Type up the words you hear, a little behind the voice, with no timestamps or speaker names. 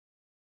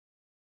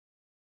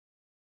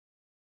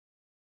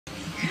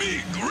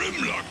Me,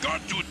 Grimlock,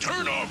 got to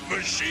turn off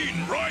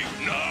machine right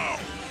now.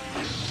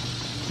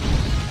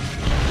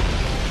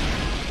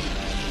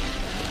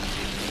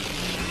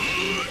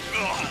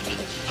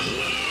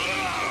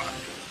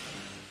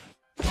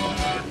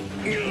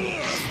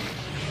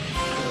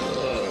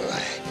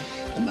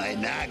 My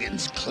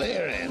noggin's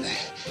clearing.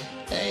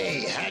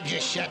 Hey, how'd you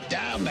shut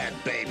down that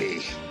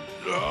baby?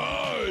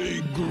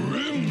 I,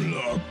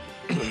 Grimlock,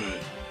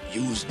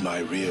 used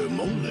my rear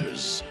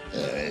molars.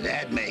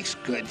 That makes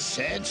good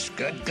sense.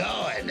 Good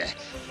going.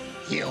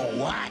 You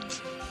what?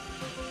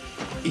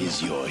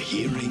 Is your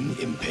hearing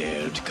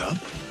impaired, Cup?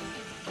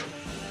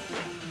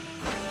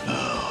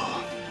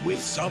 Oh,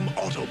 with some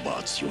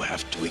Autobots, you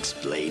have to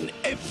explain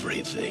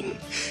everything.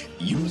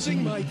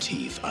 Using my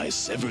teeth, I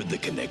severed the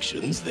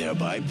connections,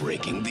 thereby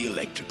breaking the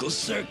electrical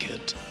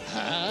circuit.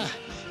 Huh?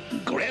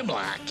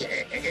 Grimlock,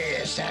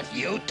 is that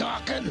you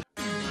talking?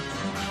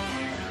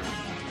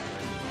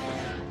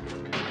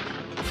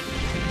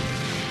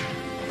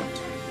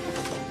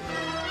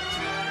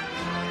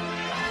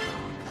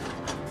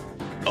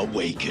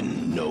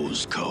 Awaken,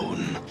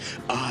 Nosecone.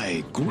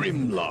 I,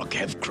 Grimlock,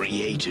 have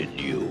created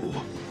you.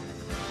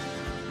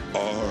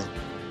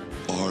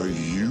 Are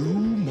you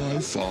my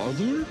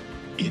father?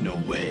 In a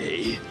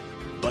way.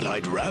 But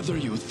I'd rather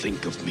you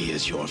think of me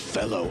as your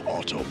fellow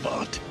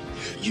Autobot.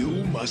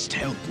 You must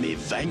help me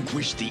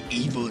vanquish the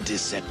evil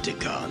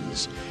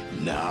Decepticons.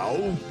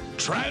 Now,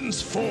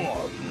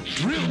 transform.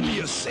 Drill me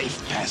a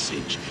safe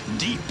passage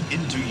deep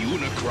into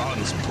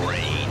Unicron's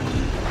brain.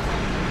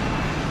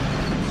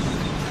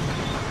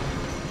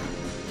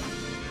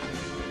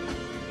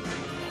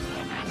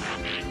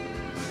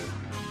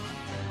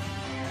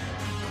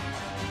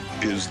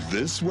 Is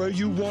this where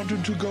you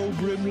wanted to go,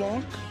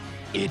 Grimlock?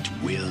 It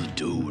will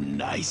do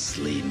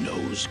nicely,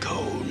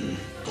 Nosecone.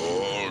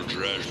 All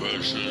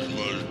trespassers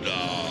must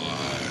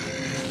die.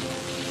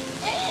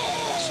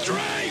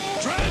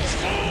 Strafe,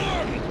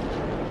 transform!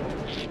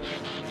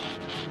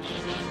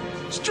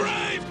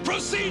 Strafe,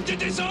 proceed to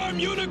disarm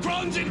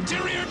Unicron's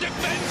interior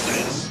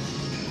defenses!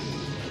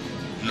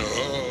 No,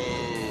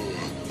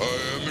 I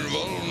am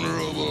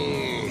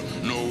invulnerable.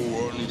 No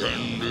one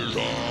can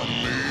disarm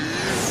me.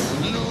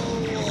 No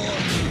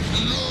one.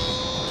 No!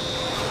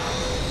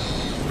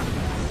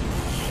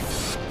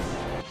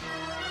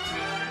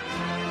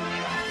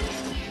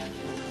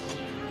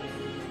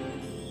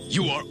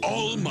 You are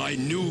all my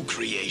new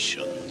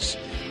creations.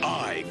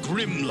 I,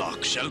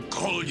 Grimlock, shall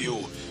call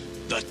you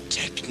the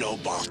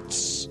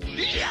Technobots.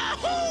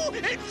 Yahoo!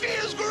 It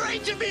feels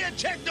great to be a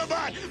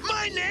Technobot!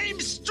 My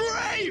name's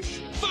Strafe!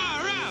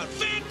 Far out!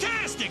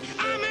 Fantastic!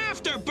 I'm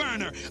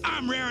Afterburner!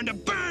 I'm raring to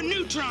burn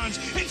neutrons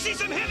and see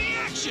some heavy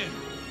action!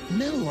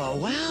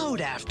 Mellow out,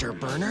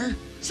 Afterburner.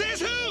 Says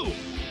who?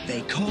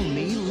 They call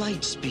me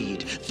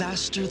Lightspeed,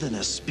 faster than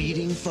a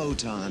speeding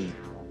photon.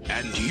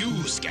 And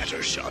you,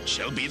 Scattershot,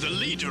 shall be the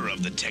leader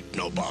of the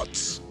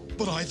Technobots.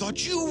 But I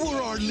thought you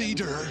were our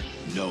leader.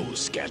 No,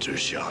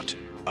 Scattershot.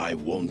 I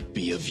won't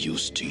be of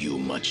use to you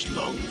much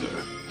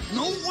longer.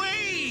 No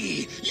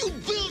way! You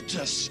built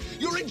us!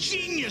 You're a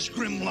genius,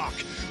 Grimlock!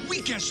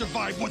 We can't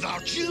survive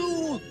without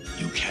you!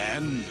 You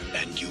can,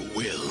 and you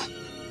will.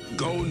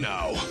 Go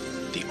now.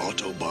 The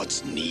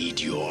Autobots need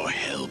your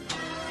help.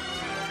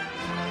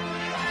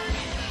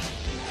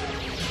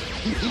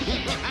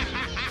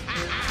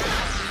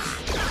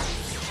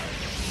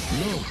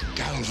 Look,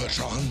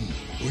 Galvatron,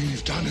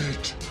 we've done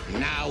it.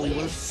 Now we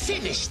will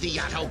finish the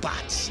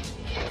Autobots.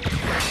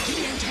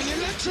 The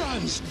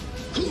anti-electrons!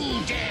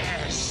 Who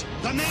dares?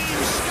 The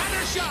name's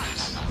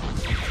Scattershot!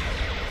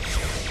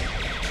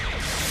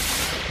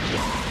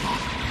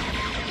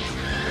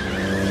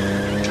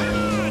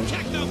 Come on,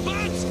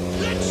 Technobots!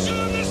 Let's show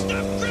them the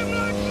stuff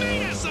Grimlock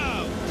made us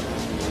of!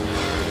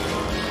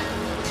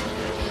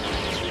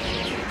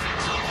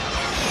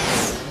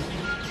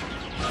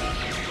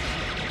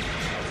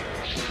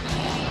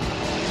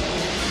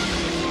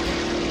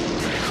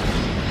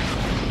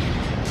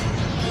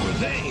 Who are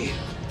they?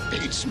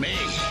 It's me.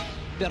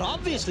 They're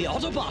obviously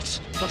Autobots,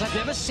 but I've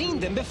never seen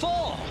them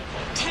before.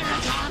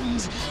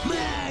 Terracons,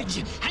 merge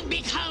and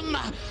become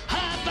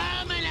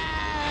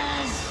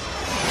Abominers!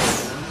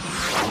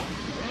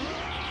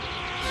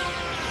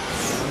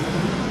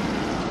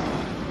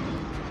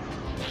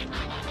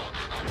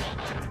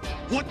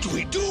 What do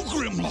we do,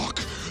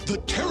 Grimlock? The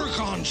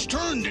Terracons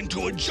turned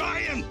into a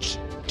giant!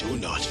 Do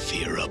not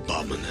fear,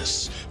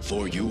 Abominus,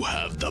 for you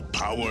have the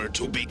power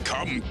to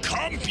become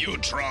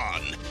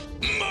Computron.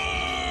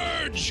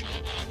 Merge!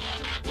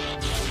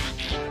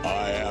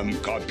 I am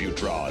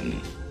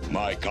Computron.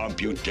 My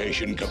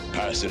computation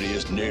capacity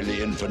is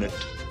nearly infinite.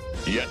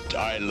 Yet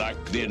I lack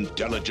the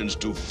intelligence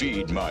to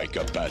feed my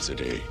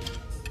capacity.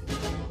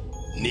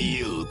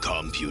 Kneel,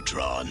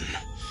 Computron.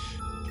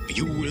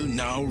 You will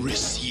now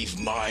receive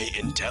my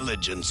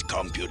intelligence,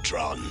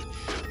 Computron,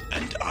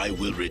 and I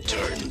will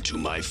return to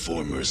my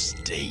former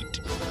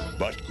state.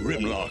 But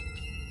Grimlock,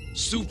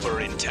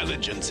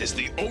 Superintelligence is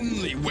the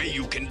only way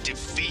you can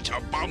defeat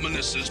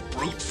Abominus's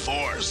brute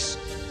force.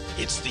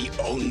 It's the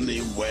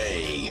only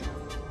way.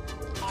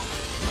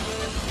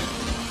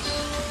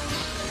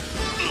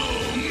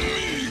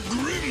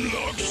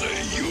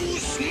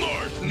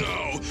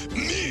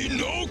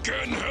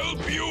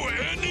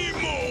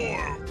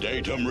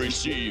 Datum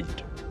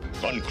received.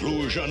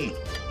 Conclusion,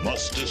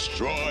 must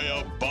destroy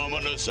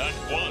Abominus at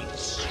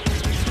once.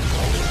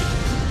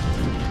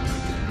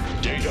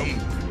 Datum,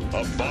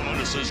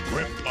 Abominus's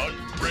grip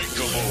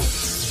unbreakable.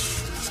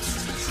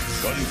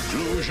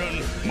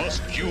 Conclusion,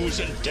 must use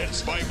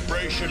intense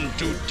vibration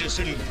to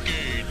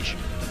disengage.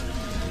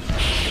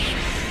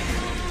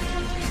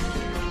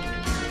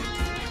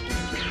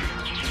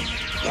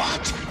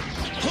 What?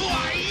 Who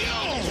are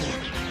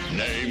you?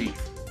 Name,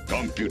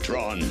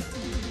 Computron.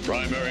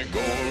 Primary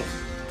goal,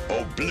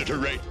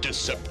 obliterate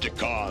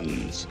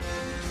Decepticons.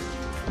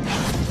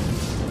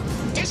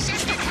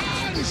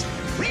 Decepticons!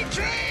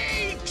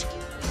 Retreat!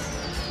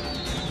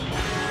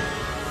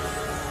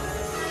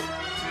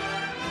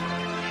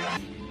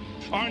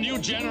 Our new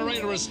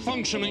generator is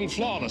functioning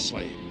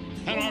flawlessly,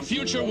 and our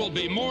future will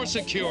be more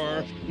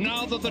secure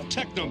now that the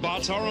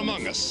Technobots are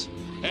among us.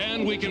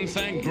 And we can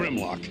thank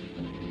Grimlock.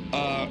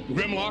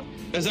 Grimlock?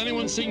 Has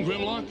anyone seen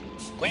Grimlock?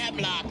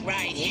 Grimlock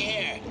right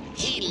here.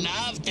 He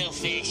loved to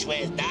fish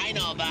with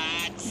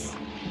Dinobots.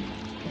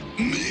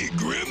 Me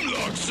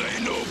Grimlock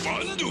say no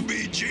fun to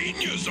be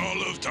genius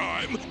all of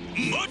time.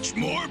 Much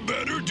more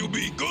better to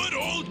be good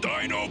old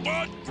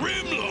Dinobot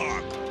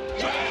Grimlock.